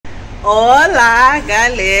Olá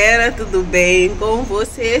galera, tudo bem com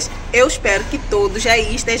vocês? Eu espero que todos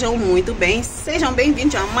aí estejam muito bem. Sejam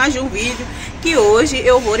bem-vindos a mais um vídeo, que hoje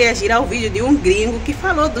eu vou reagir ao vídeo de um gringo que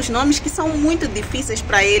falou dos nomes que são muito difíceis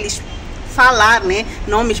para eles falar, né?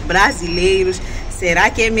 Nomes brasileiros. Será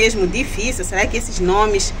que é mesmo difícil? Será que esses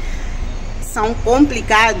nomes são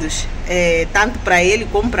complicados, tanto para ele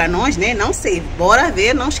como para nós, né? Não sei, bora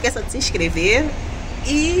ver. Não esqueça de se inscrever.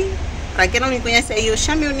 E para quem não me conhece aí, eu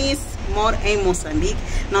chamo Eunice, moro em Moçambique.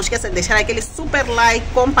 Não esqueça de deixar aquele super like,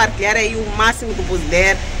 compartilhar aí o máximo que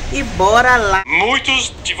puder e bora lá.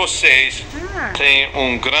 Muitos de vocês têm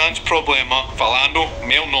um grande problema falando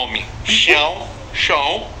meu nome. Chão,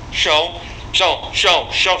 chão, chão, chão,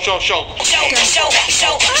 chão, chão, chão, chão.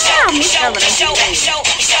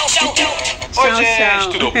 Oi gente,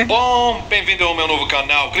 tudo bom? Bem-vindo ao meu novo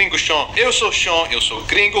canal Gringo Sean. Eu sou Sean, eu sou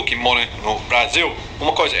gringo que mora no Brasil.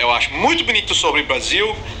 Uma coisa eu acho muito bonito sobre o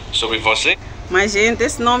Brasil, sobre você. Mas gente,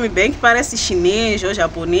 esse nome bem que parece chinês ou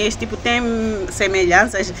japonês, tipo, tem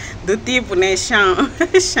semelhanças do tipo, né, Chão.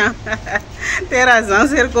 Tem razão,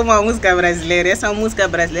 ser como a música brasileira. Essa música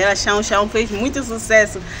brasileira, Chão, Chão, fez muito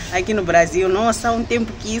sucesso aqui no Brasil. Nossa, há um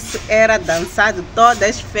tempo que isso era dançado, todas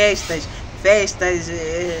as festas,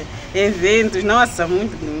 eventos, nossa,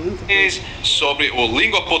 muito. Sobre a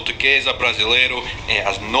língua portuguesa brasileira e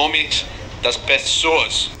os nomes das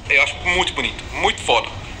pessoas. Eu acho muito bonito, muito foda.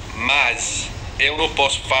 Mas eu não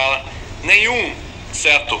posso falar nenhum,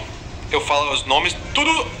 certo? Eu falo os nomes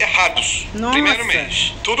tudo errados. Nossa.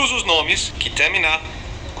 Primeiramente, todos os nomes que terminam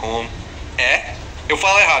com E, eu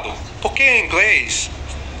falo errado. Porque em inglês,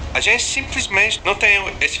 a gente simplesmente não tem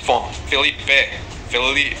esse forma. Felipe.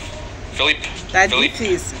 Tá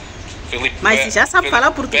difícil. Felipe. Mas se já sabe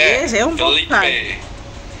falar português, é um pouco fácil. É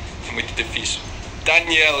muito difícil.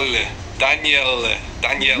 Daniele.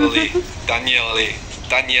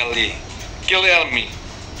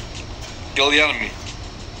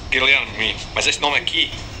 Guilherme. Mas esse nome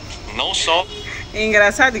aqui não são. É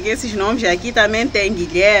engraçado que esses nomes aqui também tem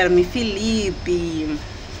Guilherme, Felipe.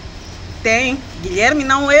 Tem. Guilherme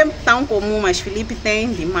não é tão comum, mas Felipe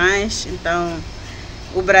tem demais. Então,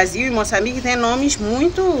 o Brasil e Moçambique tem nomes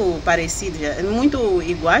muito parecidos, muito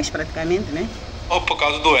iguais praticamente, né? Por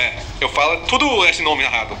causa do E. Eu falo tudo esse nome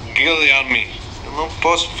errado. Guilherme. Eu não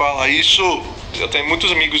posso falar isso. Eu tenho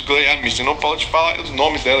muitos amigos Guilhermes. Eu não posso falar os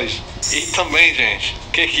nomes deles. E também, gente,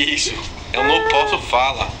 que é isso? Eu não posso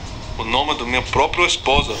falar o nome da minha própria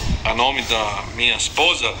esposa. O nome da minha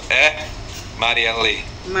esposa é Marielle.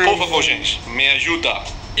 Por favor, gente, me ajuda.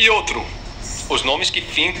 E outro. Os nomes que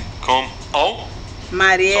ficam com O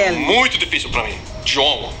Marielle. são muito difíceis para mim.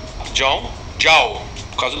 John, Joe.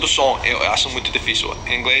 Por causa do som, eu acho muito difícil.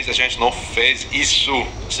 Em inglês a gente não fez isso.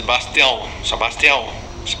 Sebastião,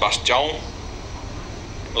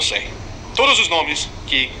 não sei. Todos os nomes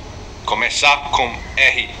que começar com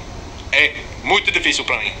R é muito difícil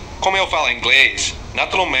para mim. Como eu falo em inglês,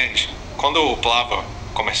 naturalmente, quando a palavra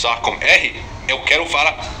começar com R, eu quero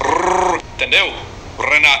falar R, entendeu?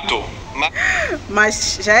 Renato.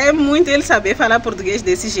 Mas já é muito ele saber falar português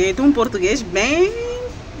desse jeito, um português bem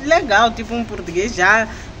legal, tipo um português já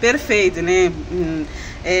perfeito, né?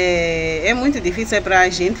 É muito difícil para a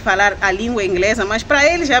gente falar a língua inglesa, mas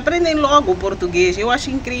para eles já aprendem logo o português. Eu acho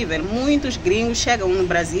incrível. Muitos gringos chegam no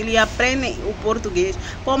Brasil e aprendem o português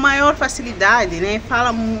com maior facilidade, né?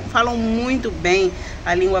 Falam muito bem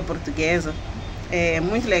a língua portuguesa. É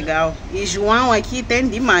muito legal. E João aqui tem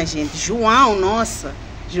demais, gente. João, nossa,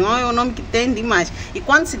 João é o nome que tem demais. E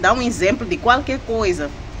quando se dá um exemplo de qualquer coisa,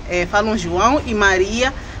 falam João e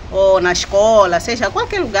Maria, ou na escola, seja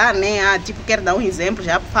qualquer lugar, né? Tipo, quero dar um exemplo,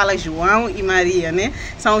 já fala João e Maria, né?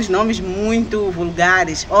 São os nomes muito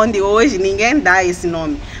vulgares, onde hoje ninguém dá esse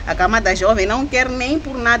nome. A camada jovem não quer nem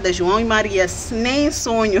por nada João e Maria, nem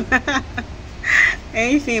sonho.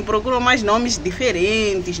 Enfim, procuram mais nomes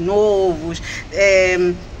diferentes, novos,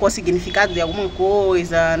 com significado de alguma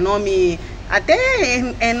coisa, nome. Até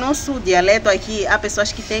em nosso dialeto aqui, há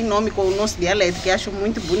pessoas que têm nome com o nosso dialeto, que acho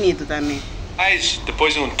muito bonito também. Mas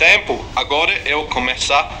depois de um tempo, agora eu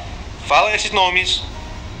começar a falar esses nomes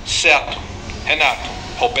certo. Renato,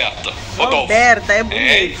 Roberta, Rodolfo. Roberta é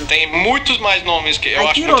bonito. Tem muitos mais nomes que eu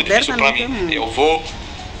acho muito difícil para mim. Eu vou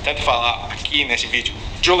tentar falar aqui nesse vídeo.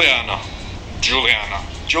 Juliana.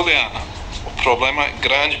 O problema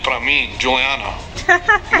grande para mim, Juliana.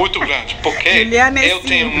 Muito grande. Porque eu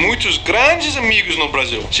tenho muitos grandes amigos no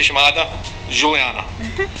Brasil. Se chamada Juliana.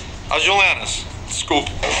 As Julianas.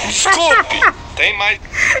 Desculpe. Tem mais.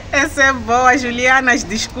 Essa é boa, Julianas,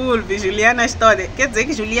 desculpe. Julianas todas. Quer dizer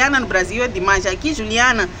que Juliana no Brasil é demais. Aqui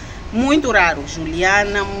Juliana muito raro.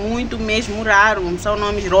 Juliana, muito mesmo raro. São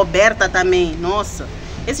nomes. Roberta também, nossa.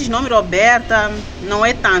 Esses nomes Roberta não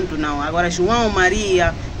é tanto não. Agora João,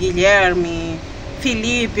 Maria, Guilherme,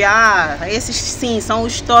 Felipe, esses sim são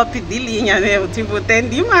os top de linha, né? Tipo, tem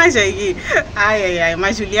demais aqui. Ai,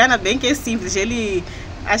 mas Juliana bem que é simples. Ele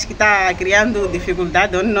acho que tá criando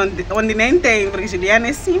dificuldade onde nem tem, porque Juliana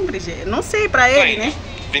é simples. Não sei pra ele, né?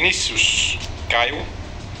 Vinícius, Caio.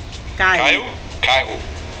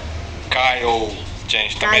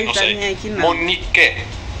 Gente, também não sei. Aqui, não. Monique,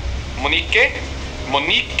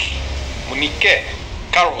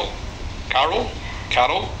 Carol,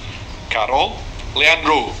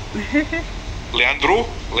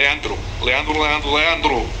 Leandro,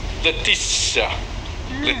 Letícia,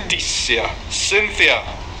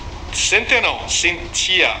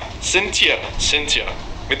 Cíntia.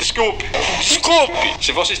 Me desculpe,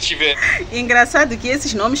 se você estiver... Engraçado que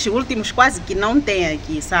esses nomes últimos quase que não tem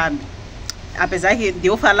aqui, sabe? Apesar de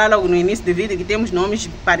eu falar logo no início do vídeo que temos nomes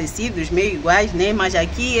parecidos, meio iguais, né? Mas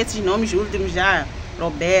aqui esses nomes últimos já,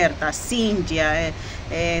 Roberta, Cíntia,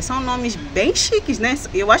 são nomes bem chiques, né?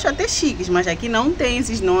 Eu acho até chiques, mas aqui não tem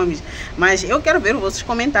esses nomes. Mas eu quero ver os vossos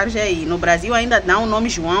comentários aí. No Brasil ainda dá o nome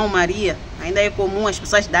João, Maria. Ainda é comum as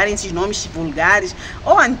pessoas darem esses nomes vulgares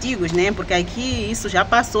ou antigos, né? Porque aqui isso já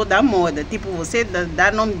passou da moda. Tipo, você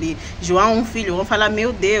dá nome de João, um filho, vão falar,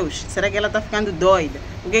 meu Deus, será que ela tá ficando doida?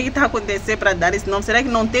 O que está acontecendo para dar esse nome? Será que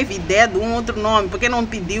não teve ideia de um outro nome? Por que não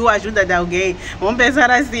pediu a ajuda de alguém? Vamos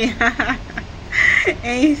pensar assim.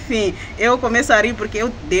 Enfim, eu começo a rir porque eu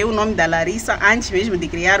dei o nome da Larissa antes mesmo de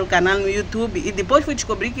criar o canal no YouTube. E depois fui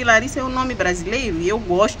descobrir que Larissa é um nome brasileiro. E eu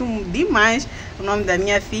gosto demais do nome da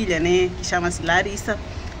minha filha, né? Que chama-se Larissa.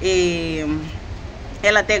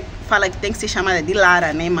 Ela até fala que tem que ser chamada de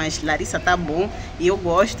Lara, né? Mas Larissa tá bom. E eu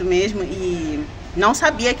gosto mesmo. E não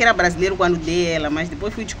sabia que era brasileiro quando dei ela, mas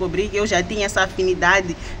depois fui descobrir que eu já tinha essa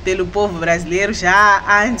afinidade pelo povo brasileiro já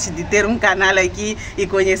antes de ter um canal aqui e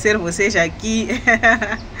conhecer vocês aqui,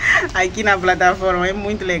 aqui na plataforma. É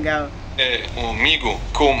muito legal. Um amigo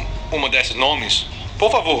com um desses nomes,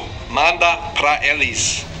 por favor, manda para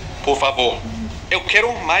eles, por favor. Eu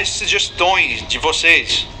quero mais sugestões de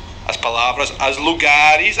vocês, as palavras, os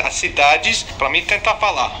lugares, as cidades, para mim tentar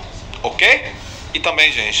falar, ok? E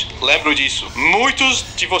também, gente, lembro disso. Muitos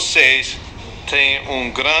de vocês têm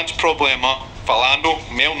um grande problema falando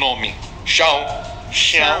meu nome. Chão.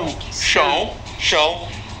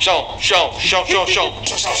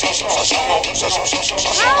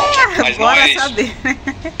 Mas não é isso.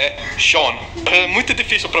 É Sean. É muito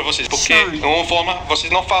difícil para vocês, porque de uma forma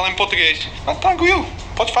vocês não falam em português. Mas tranquilo,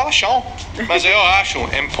 pode falar Sean. Mas eu acho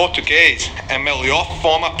em português a melhor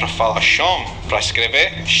forma para falar Sean, para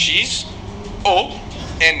escrever X-O-N,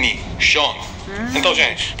 Sean. Então,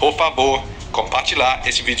 gente, por favor, compartilhar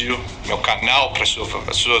esse vídeo no meu canal para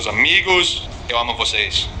seus amigos. Eu amo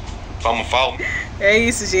vocês. Vamos falar. É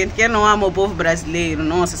isso, gente. Quem não ama o povo brasileiro,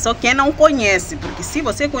 nossa, só quem não conhece, porque se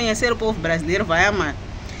você conhecer o povo brasileiro, vai amar.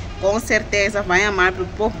 Com certeza vai amar,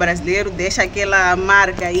 porque o povo brasileiro deixa aquela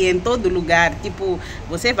marca aí em todo lugar. Tipo,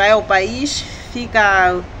 você vai ao país,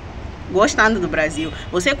 fica gostando do Brasil.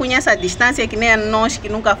 Você conhece a distância que nem nós que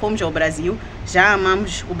nunca fomos ao Brasil. Já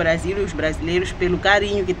amamos o Brasil e os brasileiros pelo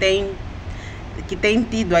carinho que tem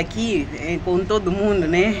tido aqui com todo mundo,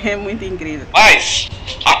 né? É muito incrível. Mas,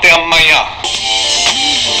 até amanhã.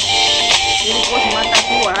 Ele pôs uma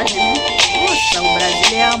tatuagem, né? Nossa, o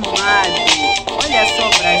Brasil é amado. Olha só o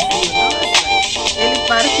Brasil, nossa. Ele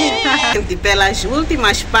parte pelas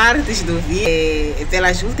últimas partes do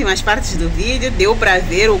vídeo, deu pra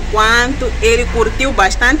ver o quanto ele curtiu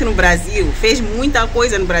bastante no Brasil, fez muita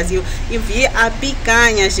coisa no Brasil. E vi a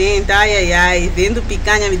picanha, gente, ai, vendo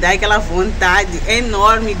picanha me dá aquela vontade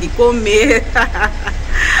enorme de comer.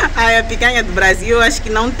 Ai, a picanha do Brasil eu acho que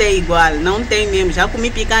não tem igual, não tem mesmo. Já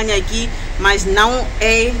comi picanha aqui, mas não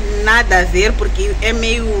é nada a ver, porque é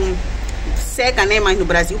meio seca, né? Mas no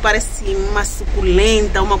Brasil parece uma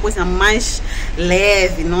suculenta, uma coisa mais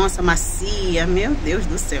leve, nossa, macia. Meu Deus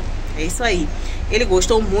do céu, é isso aí. Ele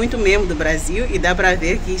gostou muito mesmo do Brasil e dá pra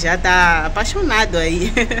ver que já tá apaixonado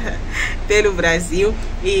aí pelo Brasil.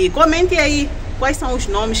 E comente aí quais são os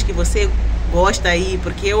nomes que você gosta aí,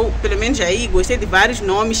 porque eu, pelo menos aí, gostei de vários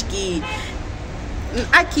nomes que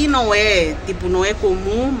aqui não é, tipo, não é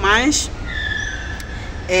comum, mas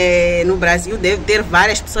no Brasil deve ter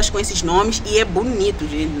várias pessoas com esses nomes e é bonito,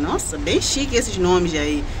 gente. Nossa, bem chique esses nomes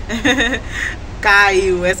aí.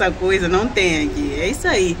 Caio, essa coisa, não tem aqui. É isso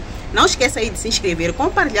aí. Não esqueça aí de se inscrever,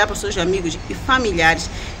 compartilhar para os seus amigos e familiares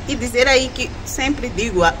e dizer aí que sempre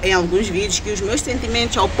digo em alguns vídeos que os meus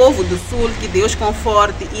sentimentos ao povo do Sul, que Deus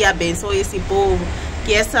conforte e abençoe esse povo,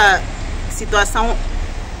 que essa situação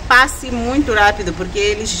passe muito rápido, porque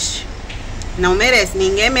eles não merecem,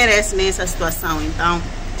 ninguém merece nessa situação. Então,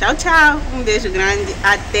 tchau, tchau, um beijo grande,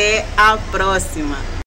 até a próxima.